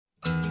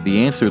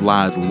The answer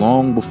lies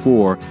long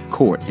before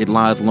court. It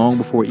lies long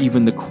before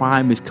even the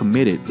crime is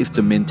committed. It's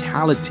the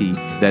mentality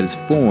that is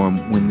formed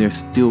when they're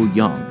still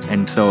young.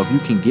 And so if you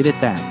can get at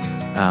that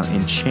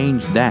and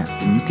change that,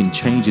 then you can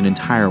change an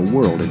entire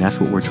world. And that's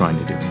what we're trying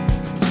to do.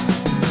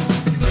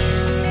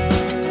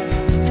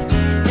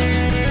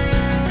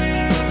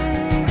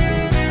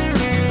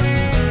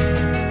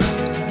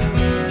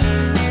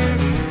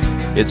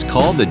 It's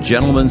called the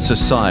Gentleman's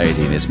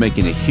Society, and it's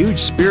making a huge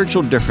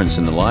spiritual difference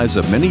in the lives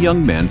of many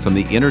young men from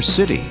the inner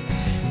city.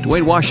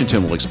 Dwayne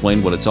Washington will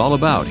explain what it's all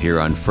about here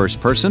on First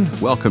Person.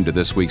 Welcome to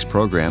this week's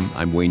program.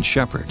 I'm Wayne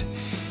Shepherd.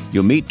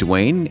 You'll meet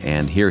Dwayne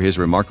and hear his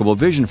remarkable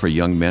vision for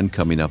young men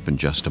coming up in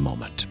just a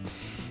moment.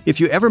 If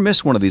you ever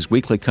miss one of these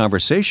weekly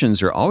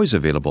conversations, they're always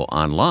available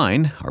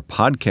online. Our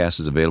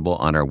podcast is available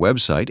on our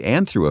website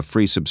and through a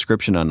free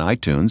subscription on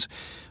iTunes.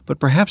 But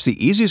perhaps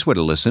the easiest way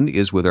to listen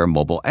is with our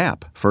mobile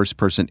app, First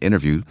Person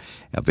Interview,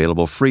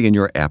 available free in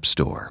your app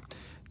store.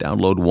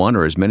 Download one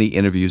or as many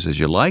interviews as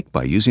you like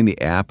by using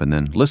the app and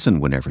then listen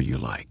whenever you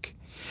like.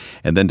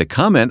 And then to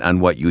comment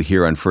on what you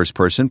hear on First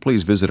Person,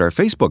 please visit our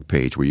Facebook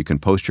page where you can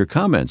post your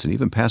comments and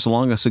even pass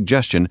along a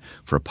suggestion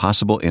for a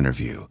possible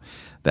interview.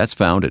 That's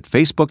found at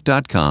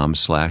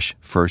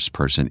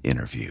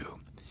facebook.com/firstpersoninterview.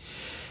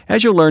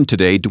 As you'll learn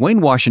today,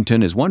 Dwayne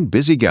Washington is one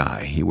busy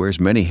guy. He wears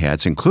many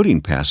hats,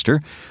 including pastor.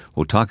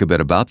 We'll talk a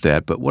bit about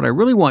that, but what I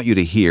really want you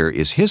to hear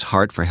is his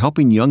heart for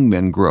helping young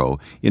men grow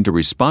into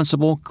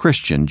responsible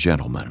Christian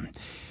gentlemen.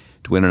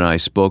 Dwayne and I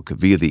spoke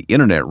via the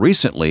internet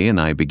recently, and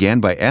I began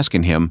by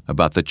asking him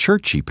about the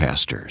church he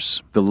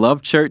pastors. The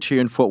Love Church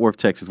here in Fort Worth,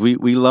 Texas.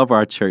 We love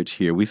our church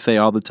here. We say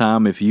all the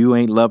time, if you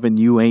ain't loving,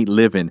 you ain't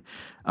living.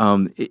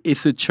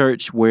 It's a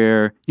church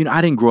where,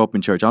 I didn't grow up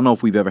in church. I don't know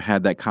if we've ever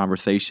had that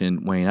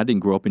conversation, Wayne. I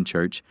didn't grow up in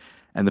church.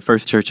 And the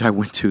first church I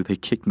went to, they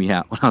kicked me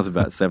out when I was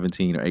about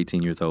 17 or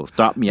 18 years old.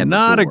 Stopped me at the door.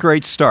 Not a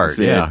great start.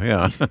 Said,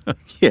 yeah.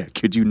 Yeah,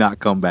 could you not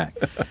come back?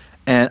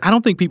 And I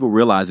don't think people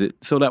realize it,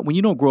 so that when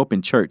you don't grow up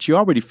in church, you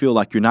already feel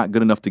like you're not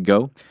good enough to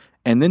go.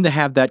 And then to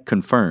have that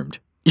confirmed,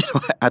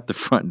 at the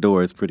front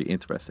door is pretty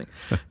interesting.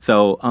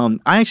 So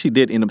I actually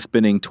did end up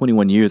spending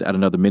 21 years at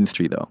another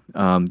ministry, though,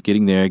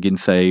 getting there, getting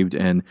saved,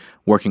 and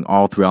working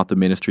all throughout the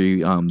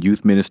ministry,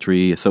 youth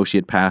ministry,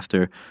 associate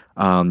pastor,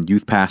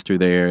 youth pastor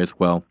there as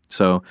well.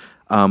 So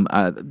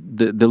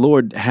the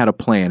Lord had a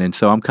plan, and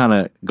so I'm kind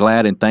of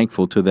glad and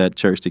thankful to that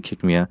church that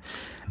kicked me out.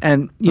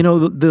 And,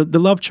 the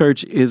Love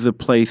Church is a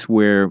place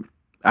where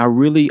I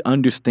really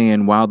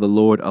understand why the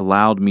Lord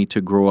allowed me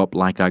to grow up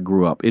like I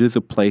grew up. It is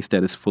a place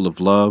that is full of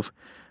love,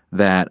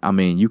 that,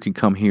 you can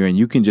come here and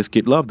you can just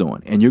get loved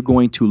on, and you're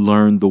going to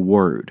learn the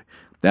Word.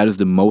 That is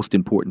the most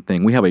important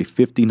thing. We have a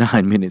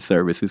 59-minute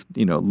service. It's,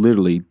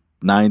 literally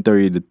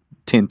 9:30 to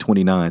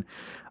 10:29.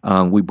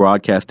 We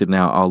broadcast it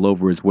now all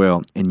over as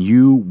well, and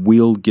you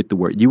will get the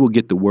Word. You will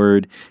get the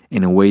Word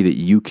in a way that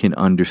you can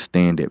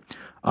understand it.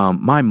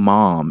 My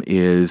mom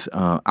is,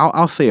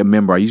 I'll say a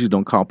member. I usually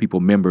don't call people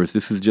members.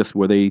 This is just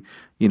where they,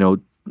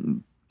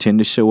 tend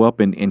to show up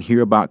and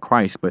hear about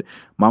Christ. But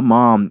my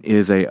mom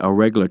is a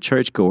regular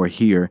churchgoer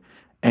here,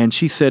 and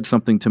she said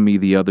something to me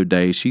the other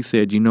day. She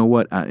said, you know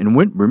what?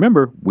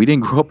 Remember, we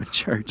didn't grow up in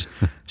church.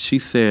 She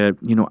said,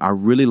 I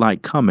really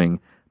like coming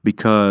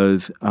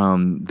because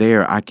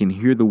there I can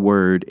hear the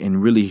Word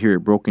and really hear it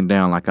broken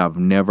down like I've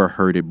never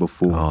heard it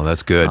before. Oh,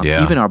 that's good,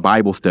 yeah. Even our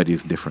Bible study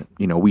is different.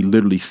 We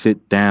literally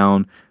sit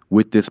down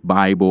with this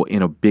Bible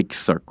in a big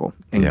circle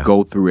and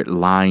go through it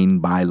line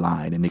by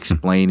line and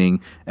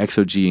explaining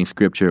exegeting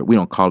Scripture. We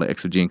don't call it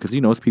exegeting because,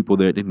 it's people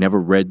that have never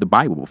read the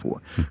Bible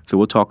before. So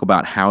we'll talk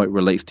about how it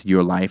relates to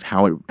your life,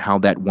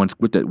 what that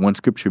one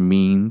Scripture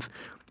means,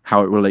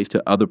 how it relates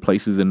to other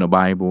places in the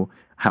Bible,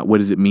 what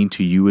does it mean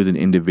to you as an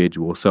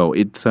individual? So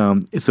it's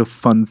a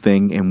fun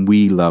thing, and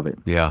we love it.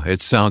 Yeah,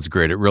 it sounds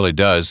great. It really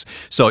does.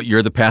 So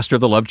you're the pastor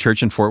of the Love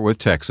Church in Fort Worth,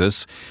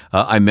 Texas.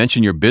 I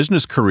mentioned your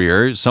business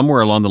career.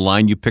 Somewhere along the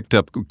line, you picked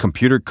up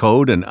computer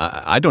code, and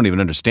I don't even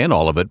understand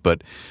all of it,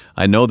 but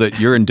I know that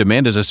you're in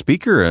demand as a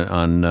speaker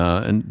on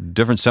in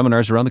different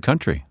seminars around the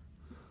country.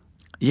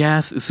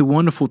 Yes, it's a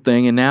wonderful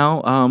thing, and now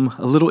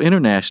a little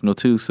international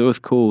too, so it's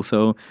cool.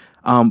 So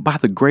by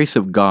the grace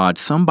of God,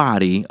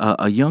 somebody,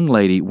 a young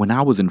lady, when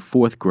I was in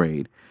fourth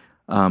grade,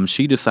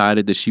 she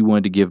decided that she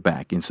wanted to give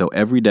back. And so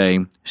every day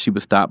she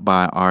would stop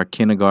by our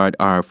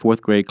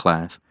fourth grade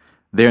class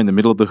there in the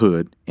middle of the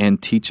hood and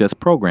teach us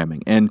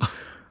programming. And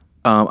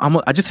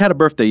I just had a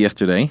birthday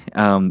yesterday.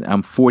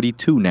 I'm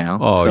 42 now.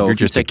 Oh, so you're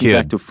just a kid. Me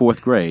back to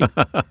fourth grade.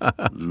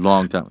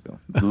 Long time ago.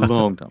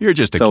 You're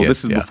just a kid. So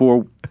this is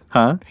before,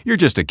 huh? You're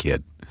just a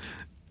kid.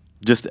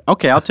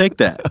 Okay, I'll take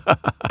that.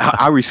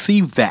 I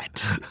receive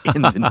that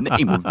in the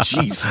name of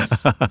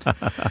Jesus.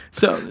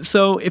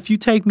 So if you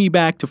take me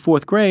back to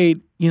fourth grade,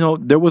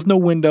 there was no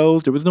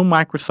Windows, there was no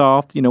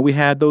Microsoft. We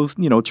had those,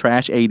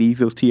 trash 80s,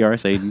 those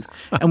TRS 80s,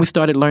 and we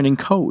started learning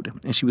code.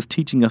 And she was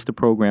teaching us to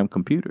program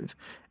computers.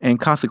 And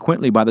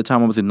consequently, by the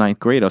time I was in ninth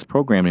grade, I was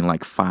programming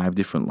like 5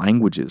 different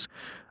languages.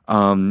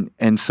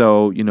 And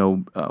so,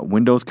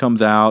 Windows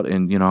comes out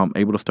and, I'm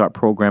able to start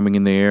programming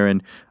in there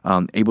and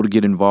able to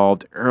get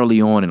involved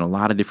early on in a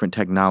lot of different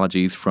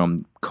technologies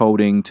from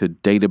coding to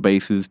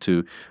databases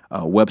to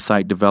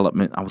website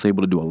development. I was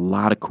able to do a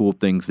lot of cool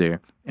things there.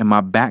 And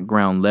my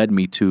background led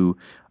me to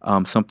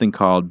something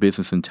called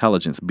business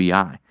intelligence,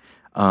 BI,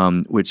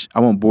 which I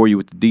won't bore you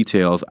with the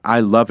details. I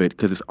love it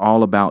because it's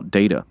all about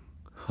data.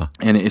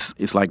 And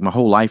it's like my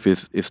whole life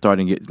is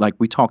starting to get, like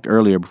we talked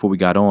earlier before we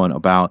got on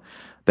about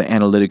the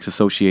analytics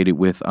associated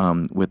with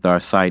our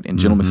site and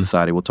Gentleman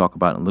Society. We'll talk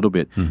about it in a little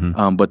bit.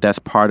 But that's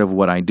part of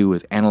what I do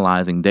is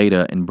analyzing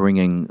data and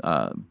bringing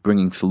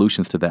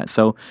solutions to that.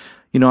 So,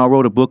 I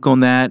wrote a book on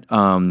that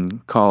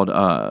called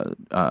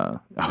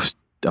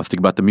I was thinking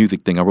about the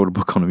music thing. I wrote a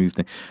book on the music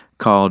thing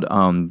called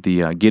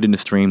the Get in the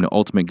Stream: The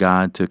Ultimate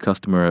Guide to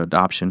Customer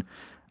Adoption.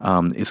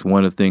 It's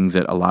one of the things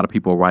that a lot of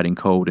people are writing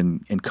code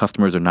and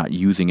customers are not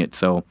using it.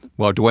 So,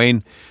 well,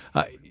 Dwayne,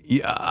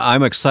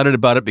 I'm excited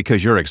about it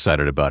because you're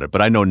excited about it, but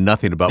I know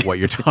nothing about what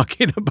you're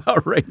talking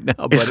about right now.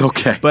 But it's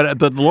okay. But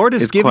the Lord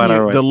has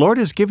the Lord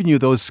has given you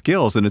those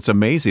skills, and it's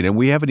amazing. And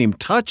we haven't even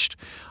touched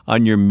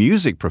on your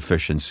music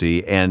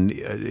proficiency. And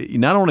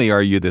not only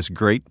are you this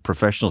great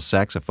professional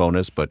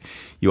saxophonist, but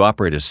you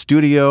operate a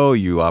studio.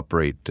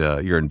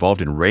 You're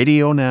involved in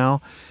radio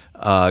now.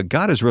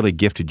 God has really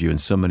gifted you in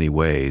so many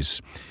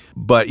ways.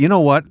 But you know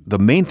what? The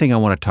main thing I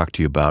want to talk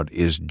to you about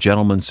is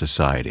Gentleman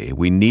Society.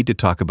 We need to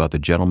talk about the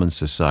Gentleman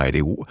Society.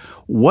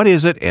 What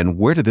is it, and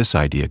where did this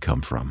idea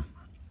come from?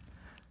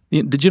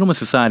 The Gentleman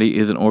Society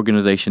is an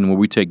organization where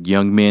we take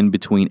young men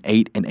between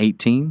 8 and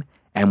 18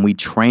 and we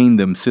train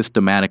them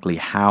systematically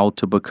how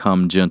to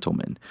become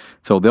gentlemen.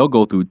 So they'll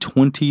go through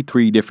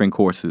 23 different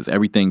courses,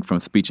 everything from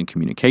speech and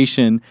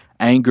communication,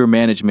 anger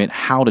management,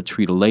 how to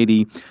treat a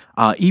lady,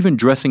 even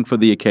dressing for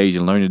the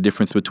occasion, learning the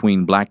difference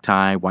between black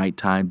tie, white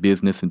tie,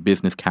 business, and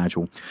business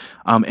casual.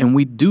 And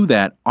we do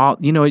that.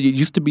 It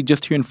used to be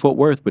just here in Fort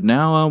Worth, but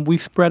now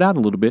we've spread out a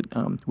little bit.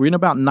 We're in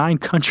about 9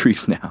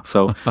 countries now,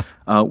 so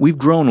we've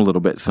grown a little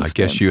bit since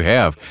then. I guess you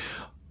have.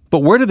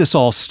 But where did this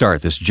all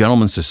start, this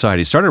Gentleman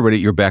Society? It started right at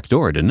your back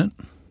door, didn't it?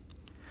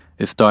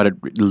 It started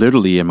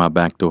literally in my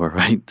back door,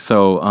 right?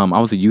 So I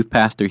was a youth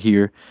pastor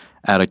here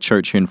at a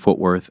church here in Fort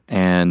Worth,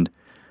 and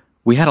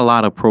we had a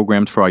lot of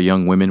programs for our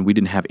young women. We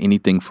didn't have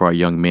anything for our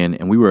young men,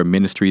 and we were a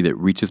ministry that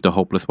reaches the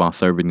hopeless while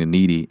serving the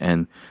needy,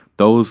 and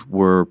those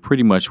were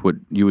pretty much what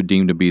you would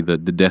deem to be the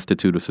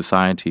destitute of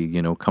society,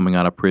 coming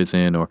out of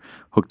prison or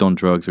hooked on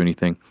drugs or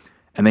anything.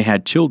 And they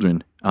had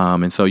children,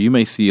 and so you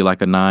may see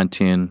like a 9,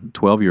 10,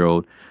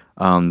 12-year-old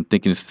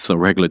thinking it's a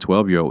regular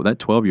 12-year-old. That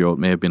 12-year-old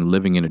may have been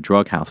living in a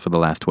drug house for the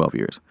last 12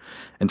 years.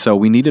 And so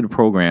we needed a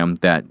program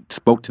that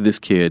spoke to this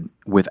kid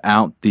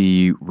without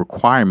the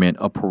requirement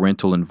of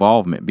parental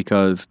involvement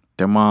because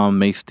their mom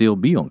may still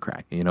be on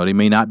crack. They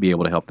may not be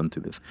able to help them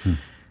through this.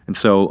 And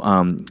so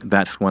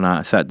that's when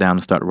I sat down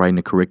and started writing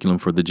the curriculum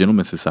for the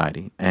Gentleman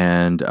Society.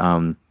 And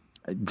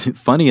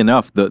funny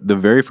enough, the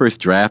very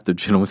first draft of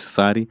Gentleman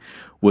Society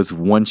was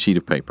one sheet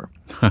of paper,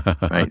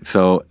 right?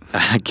 So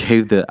I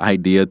gave the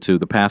idea to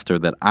the pastor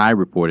that I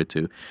reported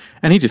to,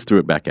 and he just threw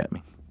it back at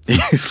me.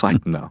 He's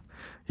like, no,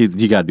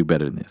 you got to do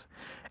better than this.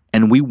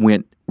 And we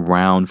went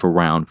round for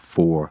round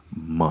for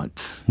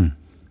months.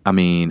 I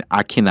mean,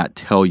 I cannot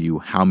tell you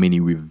how many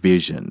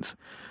revisions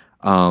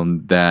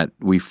that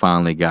we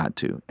finally got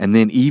to. And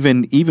then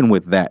even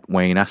with that,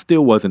 Wayne, I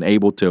still wasn't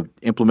able to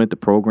implement the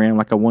program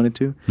like I wanted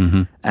to.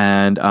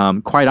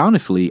 And quite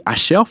honestly, I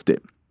shelved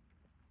it.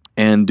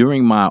 And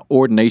during my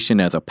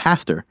ordination as a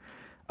pastor,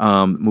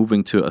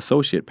 moving to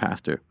associate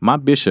pastor, my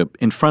bishop,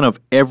 in front of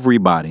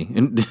everybody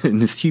in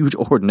this huge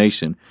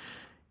ordination,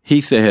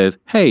 he says,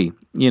 hey,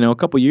 a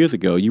couple years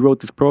ago, you wrote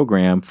this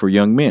program for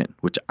young men,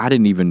 which I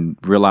didn't even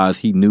realize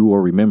he knew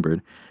or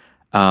remembered.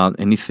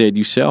 And he said,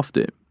 you shelved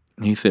it.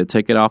 And he said,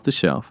 take it off the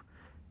shelf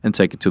and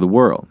take it to the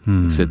world.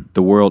 He said,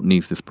 the world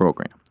needs this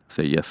program. I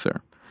said, yes, sir.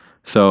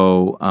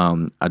 So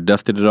I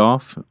dusted it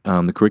off.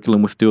 The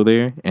curriculum was still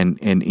there. And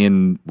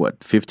in,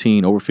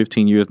 over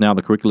 15 years now,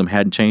 the curriculum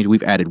hadn't changed.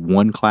 We've added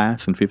one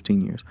class in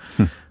 15 years.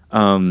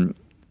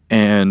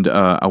 And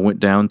I went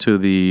down to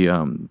the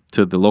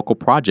local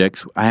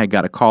projects. I had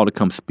got a call to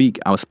come speak.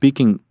 I was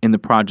speaking in the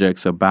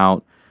projects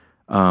about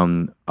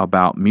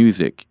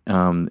music.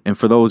 And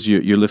for those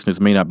your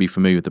listeners may not be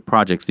familiar with the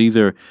projects,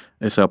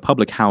 it's a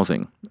public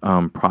housing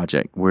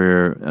project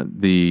where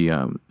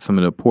some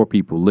of the poor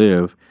people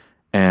live,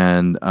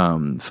 and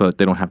so that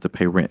they don't have to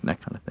pay rent and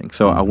that kind of thing.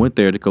 So I went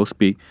there to go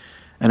speak,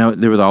 and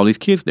there was all these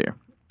kids there.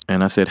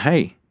 And I said,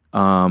 hey,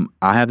 I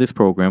have this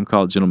program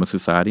called Gentleman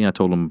Society. I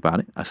told them about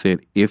it. I said,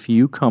 if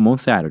you come on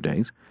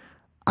Saturdays,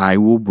 I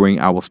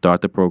will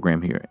start the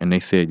program here. And they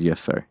said,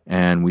 yes, sir.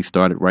 And we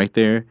started right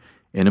there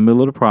in the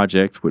middle of the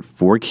projects with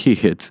 4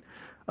 kids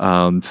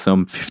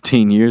some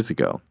 15 years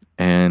ago.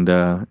 And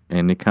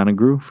it kind of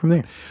grew from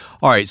there.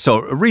 All right, so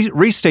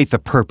restate the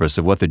purpose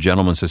of what the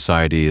Gentleman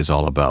Society is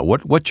all about.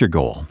 What's your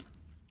goal?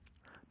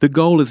 The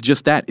goal is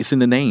just that. It's in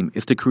the name.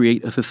 It's to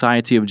create a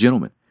society of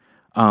gentlemen.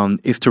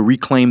 is to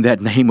reclaim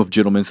that name of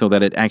gentleman so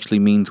that it actually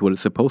means what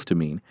it's supposed to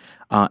mean.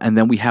 And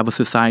then we have a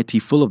society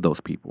full of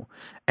those people.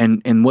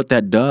 And what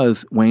that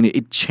does, Wayne,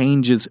 it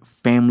changes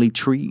family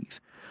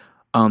trees.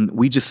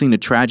 We just seen a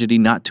tragedy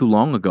not too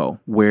long ago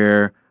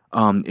where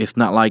it's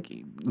not like,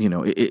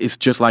 it's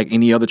just like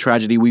any other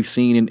tragedy we've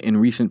seen in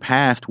recent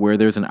past where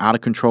there's an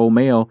out-of-control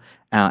male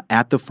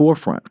at the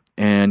forefront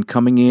and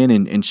coming in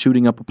and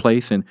shooting up a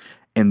place and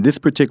in this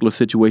particular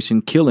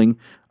situation killing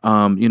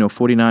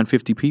 49,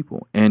 50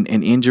 people and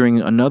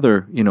injuring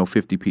another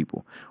 50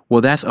 people. Well,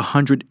 that's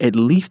at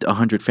least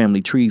 100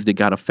 family trees that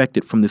got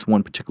affected from this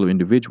one particular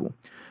individual.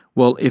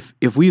 Well,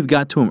 if we've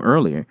got to him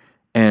earlier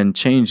and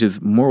changed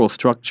his moral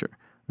structure,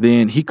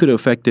 then he could have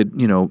affected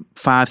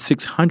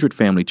 500-600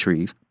 family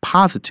trees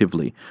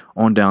positively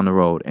on down the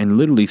road and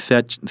literally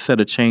set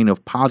a chain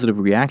of positive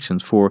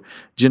reactions for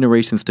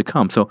generations to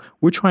come. So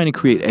we're trying to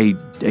create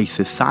a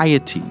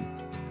society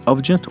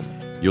of gentlemen.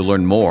 You'll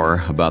learn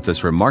more about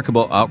this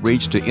remarkable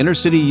outreach to inner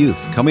city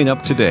youth coming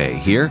up today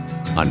here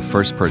on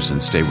First Person.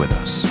 Stay with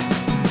us.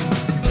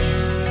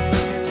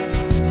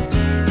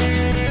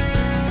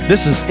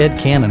 This is Ed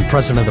Cannon,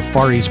 president of the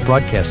Far East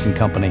Broadcasting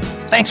Company.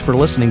 Thanks for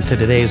listening to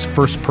today's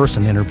First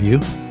Person interview.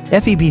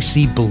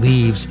 FEBC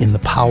believes in the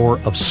power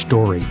of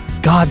story,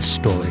 God's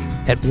story,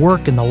 at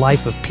work in the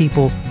life of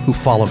people who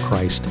follow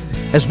Christ.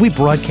 As we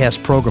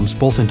broadcast programs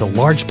both into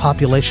large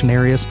population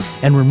areas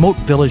and remote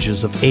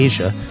villages of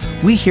Asia,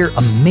 we hear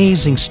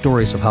amazing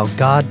stories of how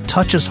God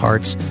touches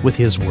hearts with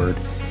His Word.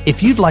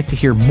 If you'd like to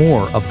hear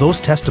more of those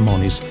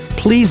testimonies,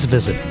 please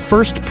visit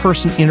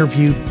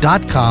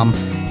firstpersoninterview.com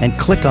and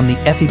click on the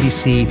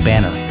FEBC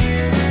banner.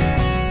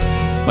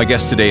 My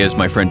guest today is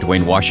my friend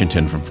Dwayne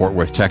Washington from Fort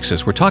Worth,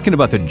 Texas. We're talking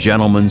about the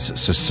Gentleman's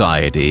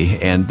Society,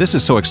 and this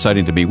is so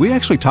exciting to me. We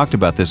actually talked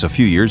about this a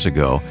few years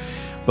ago,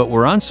 but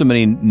we're on so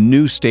many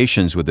new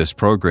stations with this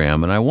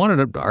program, and I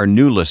wanted our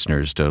new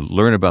listeners to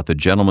learn about the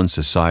Gentleman's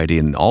Society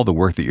and all the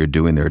work that you're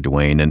doing there,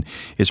 Dwayne, and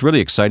it's really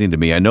exciting to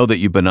me. I know that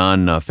you've been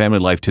on Family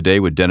Life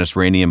Today with Dennis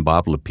Rainey and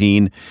Bob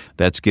Lepine.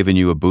 That's given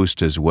you a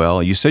boost as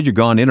well. You said you're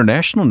gone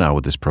international now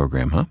with this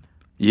program, huh?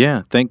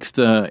 Yeah, thanks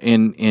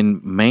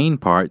in main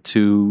part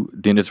to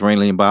Dennis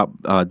Rainey and Bob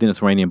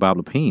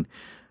Lepine.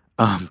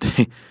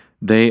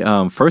 They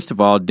first of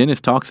all,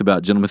 Dennis talks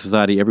about Gentleman's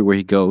Society everywhere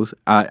he goes.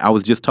 I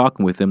was just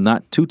talking with him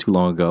not too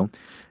long ago,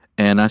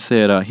 and I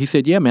said, he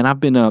said, "Yeah, man, I've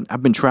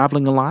been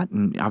traveling a lot,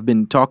 and I've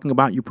been talking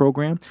about your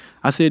program."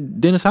 I said,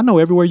 "Dennis, I know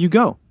everywhere you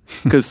go."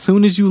 Because as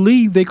soon as you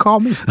leave, they call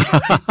me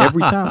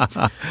every time.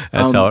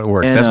 That's how it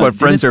works. That's what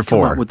friends are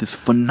for. With this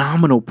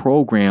phenomenal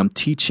program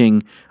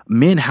teaching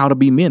men how to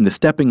be men, the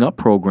Stepping Up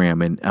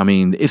program, and I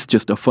mean, it's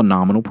just a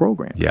phenomenal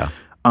program. Yeah.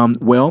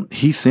 Well,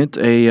 he sent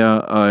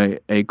a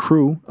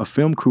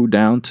film crew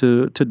down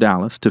to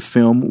Dallas to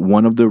film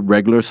one of the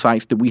regular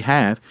sites that we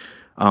have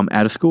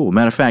at a school.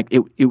 Matter of fact,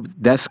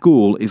 that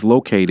school is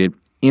located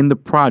in the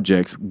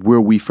projects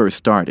where we first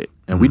started.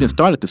 And we didn't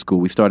start at the school,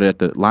 we started at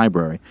the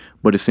library,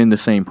 but it's in the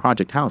same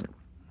project housing.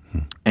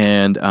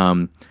 And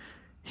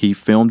he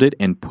filmed it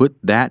and put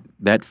that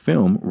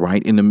film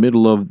right in the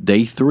middle of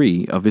day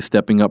 3 of his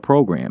Stepping Up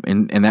program.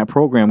 And that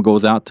program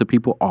goes out to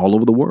people all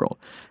over the world.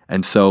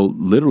 And so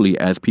literally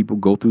as people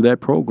go through that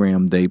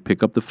program, they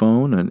pick up the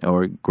phone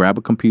or grab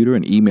a computer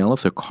and email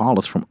us or call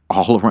us from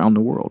all around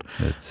the world.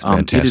 That's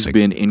fantastic. It has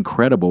been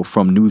incredible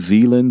from New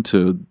Zealand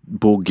to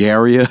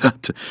Bulgaria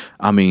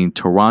to,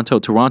 Toronto.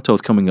 Toronto's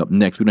coming up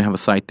next. We don't have a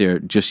site there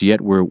just yet.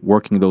 We're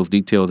working those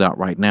details out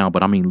right now.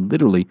 But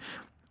literally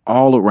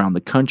all around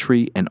the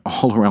country and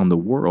all around the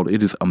world.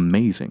 It is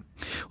amazing.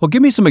 Well,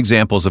 give me some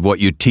examples of what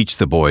you teach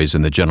the boys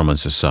in the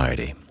Gentleman's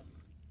Society.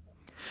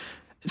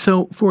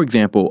 So, for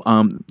example,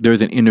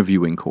 there's an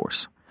interviewing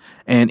course.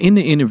 And in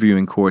the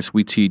interviewing course,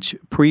 we teach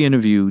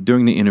pre-interview,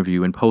 during the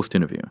interview, and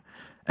post-interview.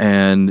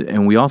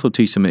 And we also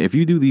teach them that if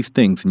you do these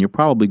things, and you're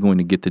probably going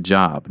to get the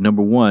job,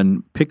 number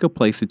one, pick a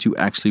place that you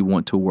actually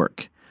want to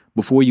work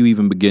before you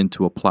even begin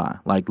to apply.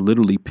 Like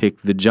literally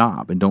pick the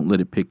job and don't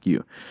let it pick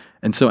you.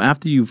 And so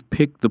after you've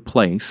picked the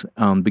place,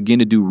 begin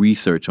to do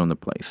research on the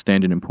place.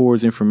 Standard &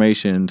 Poor's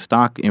information,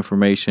 stock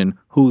information,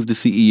 who's the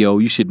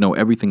CEO. You should know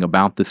everything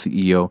about the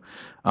CEO,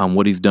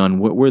 what he's done,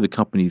 where the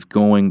company's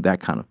going, that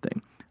kind of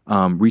thing.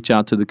 Reach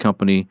out to the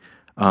company,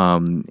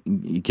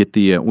 get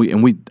the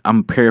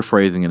I'm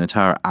paraphrasing an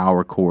entire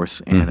hour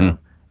course and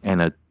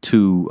a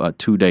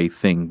 2-day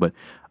thing, but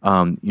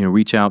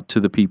reach out to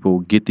the people,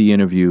 get the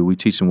interview. We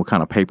teach them what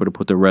kind of paper to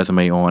put their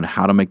resume on,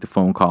 how to make the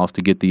phone calls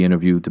to get the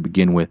interview to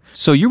begin with.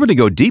 So you really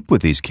go deep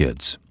with these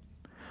kids.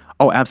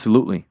 Oh,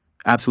 absolutely.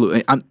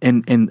 Absolutely.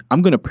 And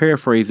I'm going to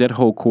paraphrase that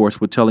whole course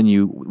with telling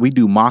you we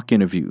do mock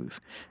interviews.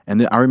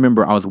 And I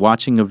remember I was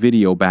watching a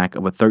video back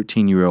of a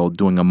 13-year-old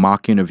doing a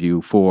mock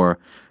interview for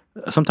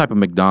some type of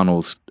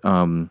McDonald's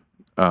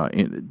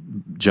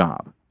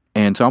job.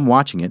 And so I'm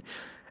watching it.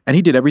 And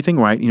he did everything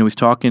right. He's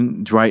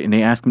talking right, and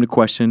they asked him the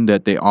question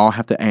that they all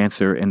have to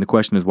answer. And the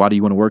question is, why do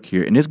you want to work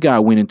here? And this guy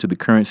went into the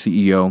current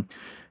CEO.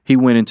 He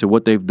went into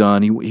what they've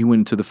done. He went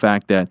into the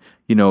fact that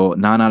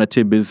 9 out of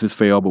 10 businesses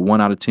fail, but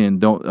 1 out of 10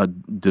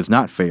 does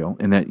not fail,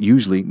 and that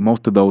usually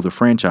most of those are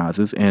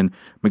franchises, and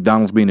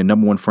McDonald's being the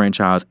number one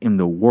franchise in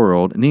the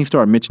world. And then he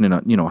started mentioning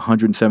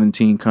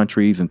 117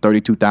 countries and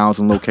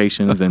 32,000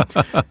 locations, and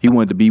he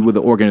wanted to be with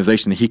an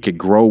organization that he could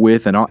grow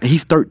with, and all.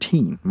 He's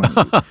 13.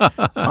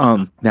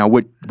 Now,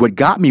 what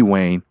got me,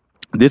 Wayne,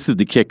 this is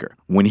the kicker.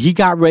 When he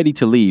got ready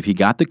to leave, he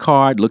got the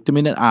card, looked him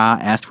in the eye,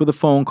 asked for the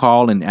phone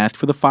call, and asked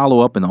for the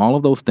follow-up and all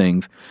of those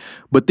things.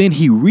 But then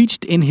he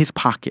reached in his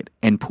pocket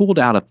and pulled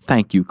out a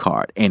thank you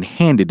card and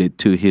handed it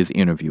to his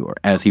interviewer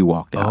as he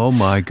walked out. Oh,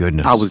 my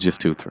goodness. I was just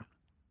too through.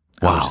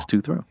 Wow. I was just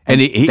too through. And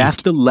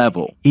that's the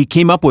level. He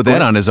came up with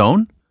that on his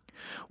own?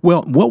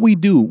 Well, what we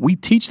do, we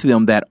teach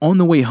them that on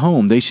the way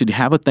home, they should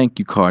have a thank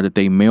you card that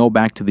they mail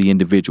back to the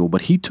individual.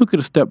 But he took it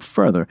a step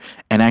further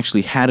and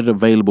actually had it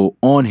available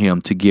on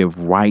him to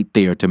give right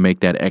there to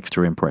make that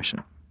extra impression.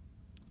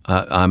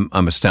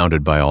 I'm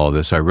astounded by all of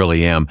this. I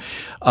really am.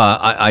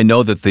 I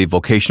know that the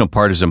vocational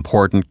part is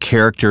important.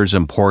 Character is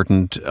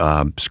important.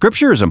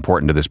 Scripture is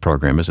important to this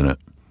program, isn't it?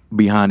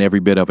 Behind every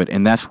bit of it.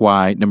 And that's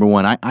why, number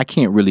one, I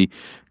can't really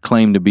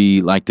claim to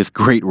be like this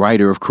great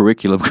writer of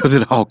curriculum because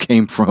it all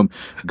came from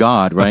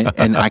God, right?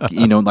 And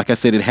like I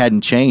said, it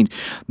hadn't changed.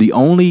 The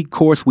only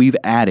course we've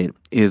added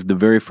is the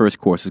very first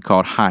course. It's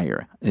called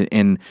Hire,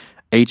 in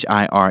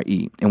HIRE.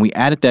 And we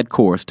added that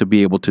course to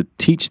be able to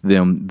teach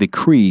them the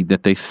creed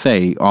that they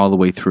say all the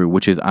way through,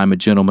 which is, I'm a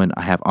gentleman,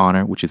 I have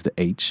honor, which is the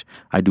H.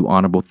 I do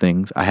honorable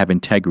things. I have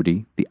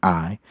integrity, the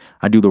I.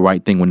 I do the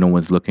right thing when no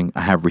one's looking.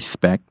 I have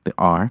respect, the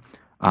R.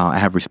 I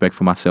have respect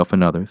for myself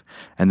and others.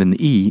 And then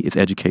the E is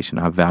education.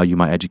 I value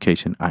my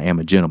education. I am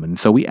a gentleman.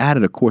 So we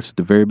added a course at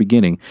the very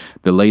beginning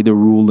to lay the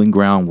rule and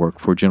groundwork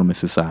for Gentleman's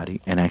Society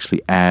and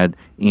actually add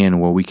in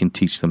where we can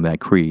teach them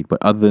that creed. But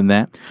other than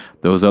that,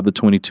 those other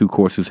 22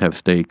 courses have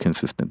stayed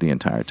consistent the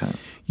entire time.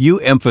 You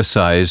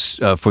emphasize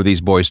for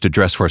these boys to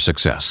dress for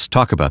success.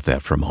 Talk about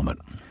that for a moment.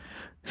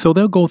 So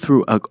they'll go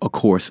through a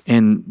course,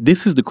 and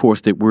this is the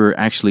course that we're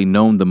actually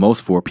known the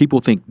most for. People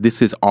think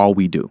this is all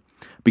we do,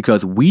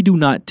 because we do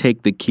not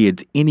take the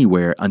kids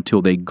anywhere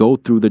until they go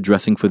through the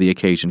dressing for the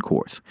occasion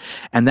course.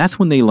 And that's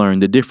when they learn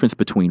the difference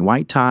between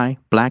white tie,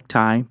 black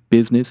tie,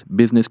 business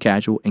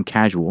casual, and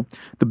casual.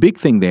 The big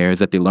thing there is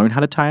that they learn how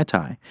to tie a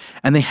tie,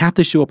 and they have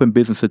to show up in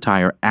business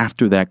attire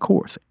after that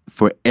course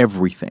for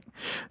everything.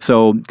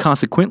 So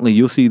consequently,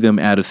 you'll see them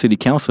at a city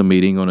council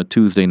meeting on a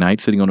Tuesday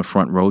night sitting on the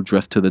front row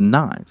dressed to the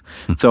nines.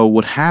 So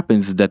what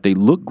happens is that they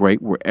look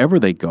great wherever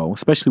they go,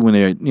 especially when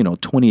they're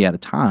 20 at a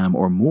time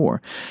or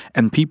more.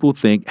 And people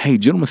think, hey,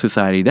 Gentleman's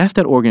Society, that's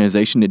that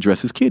organization that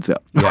dresses kids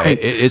up. Right?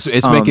 Yeah,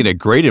 it's making a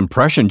great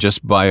impression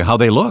just by how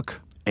they look.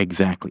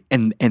 Exactly.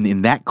 And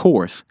in that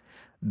course,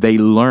 they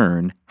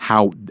learn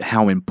how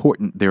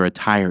important their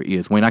attire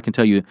is. Wayne, I can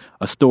tell you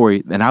a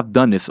story, and I've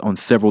done this on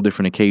several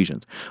different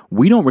occasions.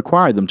 We don't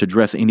require them to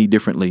dress any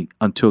differently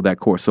until that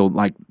course. So,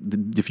 like,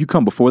 if you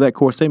come before that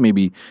course, they may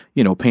be,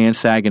 pants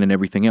sagging and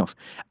everything else.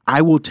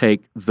 I will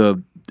take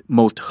the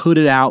most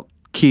hooded out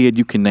kid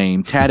you can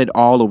name, tatted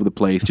all over the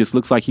place, just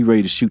looks like he's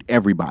ready to shoot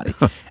everybody.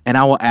 And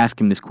I will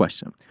ask him this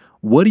question.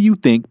 What do you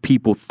think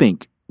people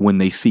think when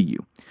they see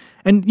you?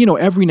 And,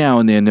 every now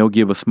and then they'll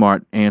give a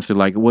smart answer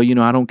like, well,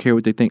 I don't care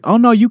what they think. Oh,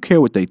 no, you care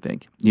what they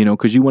think,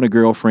 because you want a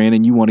girlfriend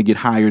and you want to get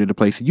hired at a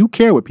place. You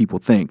care what people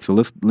think. So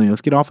let's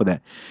get off of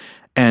that.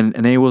 And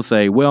they will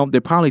say, well, they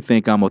probably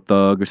think I'm a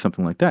thug or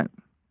something like that,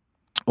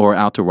 or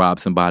out to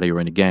rob somebody or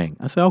in a gang.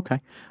 I said, okay.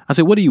 I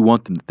said, what do you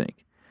want them to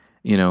think?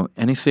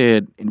 And they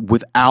said,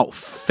 without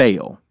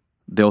fail,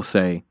 they'll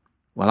say,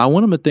 well, I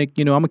want them to think,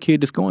 I'm a kid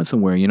that's going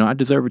somewhere. I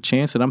deserve a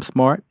chance and I'm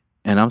smart.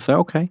 And I'll say,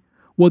 okay,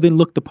 well, then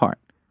look the part.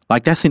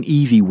 Like, that's an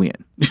easy win.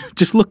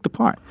 Just look the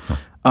part.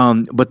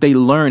 But they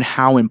learn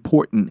how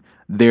important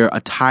their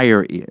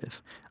attire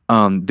is,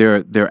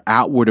 their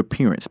outward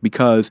appearance,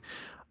 because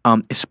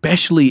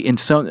especially in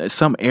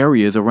some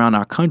areas around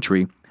our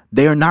country,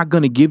 they are not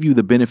going to give you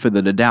the benefit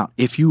of the doubt.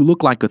 If you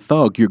look like a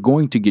thug, you're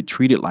going to get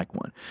treated like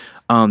one.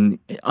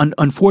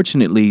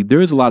 Unfortunately,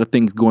 there is a lot of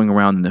things going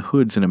around in the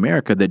hoods in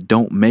America that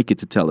don't make it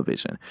to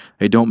television.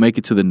 They don't make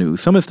it to the news.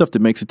 Some of the stuff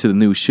that makes it to the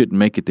news shouldn't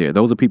make it there.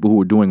 Those are people who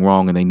are doing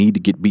wrong and they need to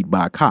get beat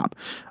by a cop.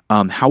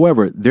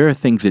 However, there are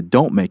things that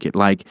don't make it,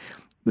 like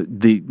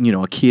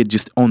a kid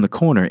just on the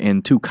corner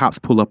and two cops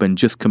pull up and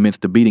just commence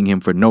to beating him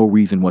for no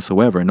reason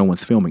whatsoever, and no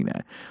one's filming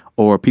that.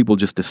 Or people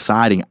just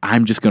deciding,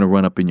 I'm just going to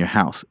run up in your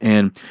house.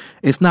 And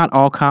it's not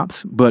all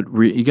cops, but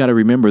you got to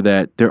remember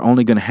that they're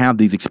only going to have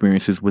these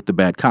experiences with the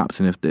bad cops.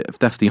 And if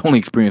that's the only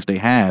experience they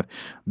have,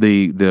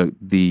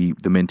 the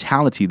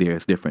mentality there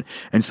is different.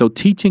 And so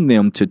teaching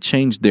them to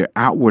change their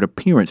outward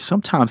appearance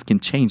sometimes can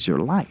change your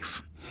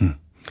life.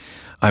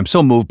 I'm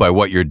so moved by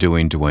what you're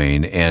doing,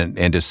 Dwayne,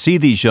 and to see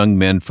these young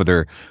men for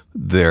their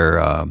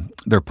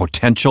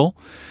potential,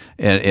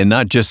 and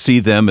not just see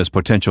them as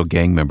potential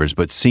gang members,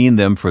 but seeing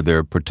them for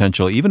their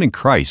potential, even in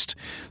Christ,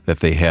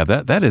 that they have.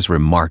 That is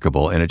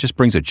remarkable, and it just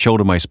brings a chill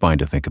to my spine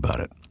to think about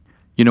it.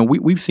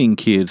 We've seen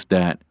kids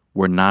that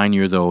were 9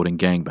 years old and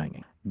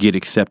gangbanging get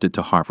accepted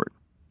to Harvard.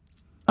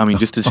 I mean,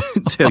 just to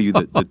tell you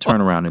the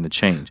turnaround and the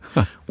change.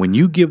 When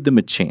you give them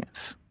a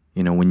chance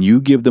When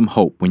you give them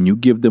hope, when you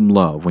give them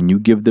love, when you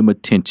give them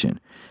attention,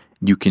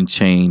 you can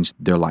change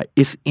their life.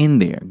 It's in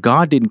there.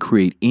 God didn't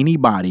create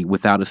anybody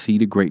without a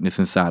seed of greatness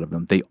inside of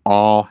them. They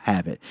all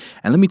have it.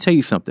 And let me tell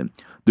you something.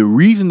 The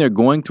reason they're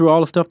going through all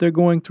the stuff they're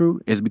going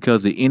through is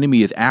because the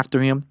enemy is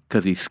after him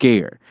because he's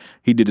scared.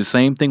 He did the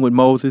same thing with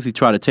Moses. He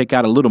tried to take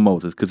out a little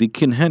Moses because he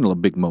couldn't handle a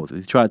big Moses.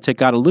 He tried to take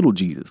out a little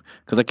Jesus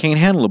because I can't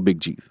handle a big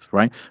Jesus,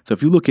 right? So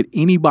if you look at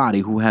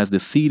anybody who has the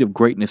seed of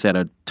greatness at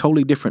a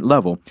totally different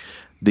level,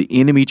 the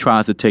enemy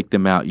tries to take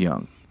them out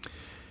young.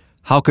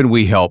 How can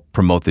we help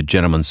promote the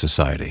Gentleman's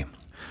Society?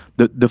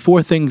 The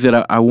four things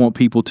that I want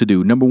people to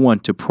do. Number one,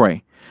 to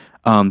pray.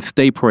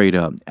 Stay prayed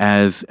up.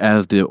 As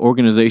the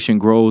organization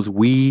grows,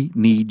 we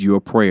need your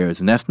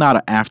prayers. And that's not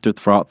an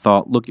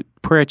afterthought. Look,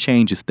 prayer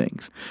changes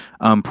things.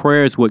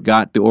 Prayer is what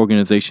got the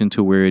organization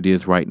to where it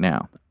is right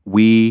now.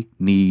 We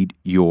need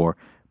your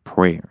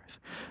prayers.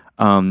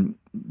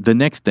 The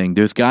next thing,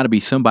 there's got to be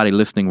somebody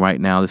listening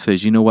right now that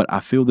says, you know what, I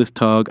feel this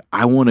tug.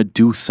 I want to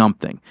do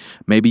something.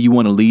 Maybe you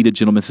want to lead a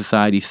Gentleman's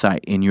Society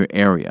site in your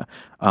area.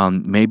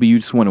 Maybe you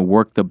just want to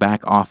work the back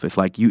office,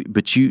 but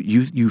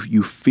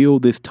you feel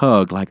this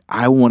tug, like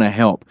I want to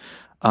help,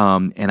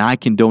 and I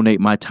can donate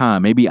my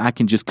time. Maybe I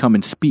can just come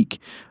and speak.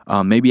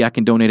 Maybe I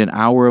can donate an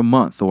hour a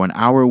month or an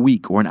hour a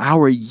week or an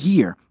hour a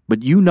year.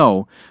 But you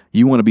want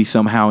to be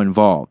somehow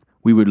involved.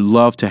 We would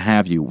love to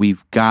have you.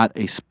 We've got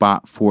a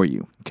spot for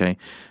you. Okay.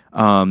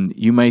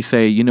 You may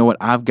say, you know what,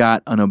 I've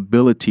got an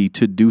ability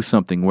to do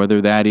something,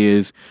 whether that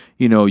is,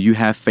 you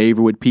have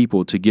favor with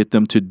people to get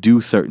them to do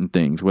certain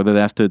things, whether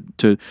that's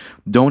to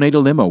donate a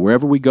limo.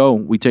 Wherever we go,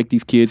 we take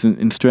these kids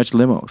and stretch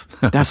limos.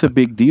 That's a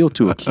big deal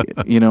to a kid,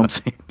 you know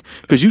what I'm saying?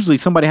 Because usually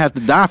somebody has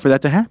to die for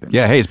that to happen.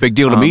 Yeah, hey, it's a big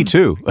deal to me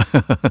too.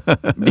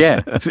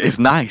 Yeah, it's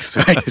nice,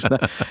 right? It's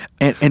nice.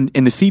 And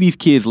to see these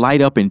kids light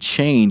up and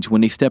change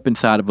when they step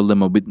inside of a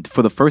limo, but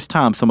for the first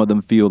time, some of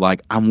them feel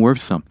like I'm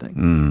worth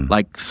something,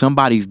 like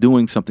somebody's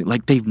doing something,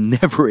 like they've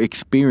never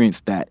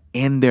experienced that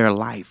in their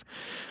life.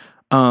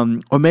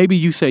 Or maybe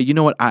you say, you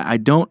know what, I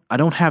don't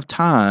have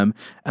time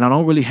and I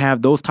don't really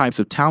have those types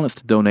of talents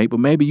to donate,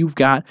 but maybe you've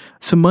got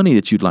some money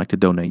that you'd like to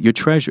donate, your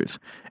treasures.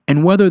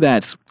 And whether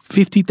that's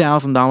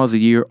 $50,000 a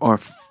year or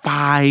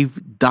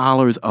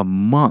 $5 a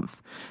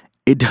month,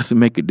 it doesn't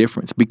make a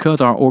difference.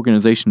 Because our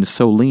organization is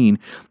so lean,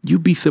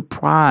 you'd be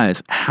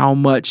surprised how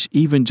much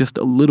even just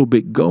a little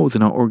bit goes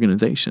in our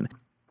organization.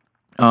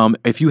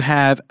 If you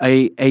have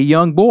a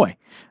young boy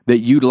that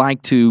you'd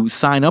like to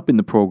sign up in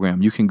the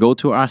program, you can go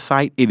to our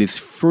site. It is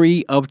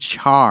free of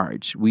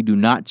charge. We do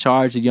not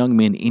charge the young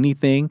men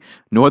anything,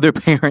 nor their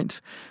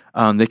parents.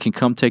 They can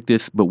come take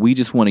this, but we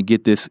just want to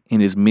get this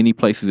in as many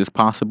places as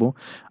possible.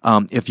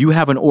 If you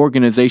have an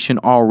organization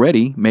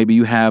already, maybe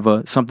you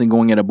have something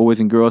going at a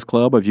Boys and Girls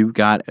Club, or if you've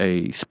got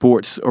a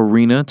sports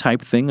arena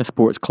type thing, a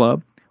sports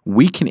club,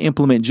 we can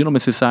implement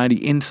Gentleman's Society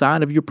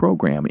inside of your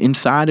program,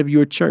 inside of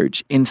your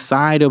church,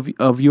 inside of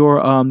your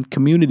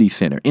community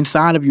center,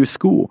 inside of your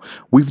school.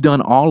 We've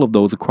done all of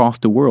those across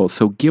the world.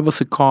 So give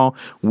us a call.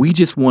 We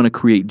just want to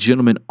create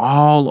gentlemen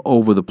all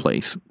over the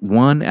place,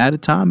 one at a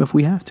time if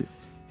we have to.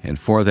 And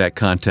for that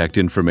contact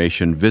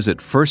information, visit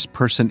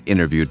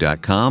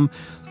firstpersoninterview.com.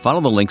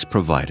 Follow the links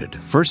provided,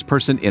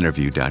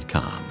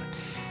 firstpersoninterview.com.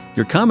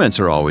 Your comments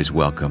are always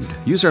welcomed.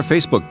 Use our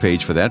Facebook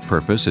page for that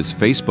purpose. It's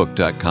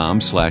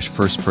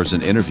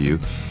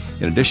facebook.com/firstpersoninterview.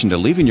 In addition to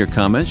leaving your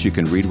comments, you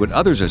can read what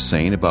others are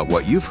saying about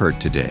what you've heard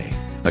today.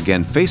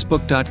 Again,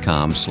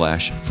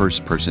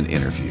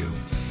 facebook.com/firstpersoninterview.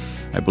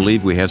 I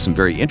believe we have some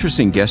very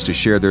interesting guests to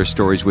share their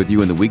stories with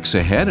you in the weeks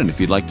ahead, and if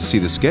you'd like to see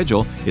the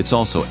schedule, it's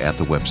also at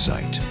the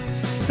website.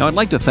 Now, I'd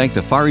like to thank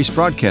the Far East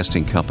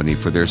Broadcasting Company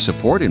for their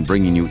support in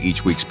bringing you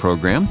each week's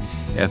program.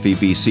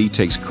 FEBC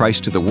takes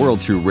Christ to the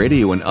world through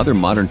radio and other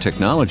modern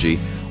technology,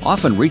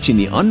 often reaching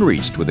the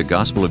unreached with the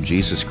gospel of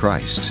Jesus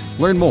Christ.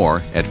 Learn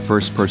more at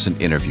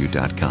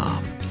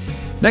firstpersoninterview.com.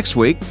 Next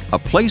week, a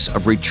place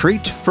of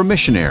retreat for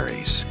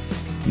missionaries.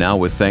 Now,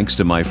 with thanks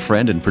to my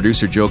friend and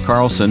producer Joe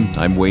Carlson,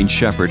 I'm Wayne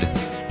Shepherd.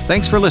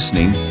 Thanks for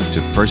listening to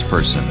First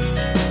Person.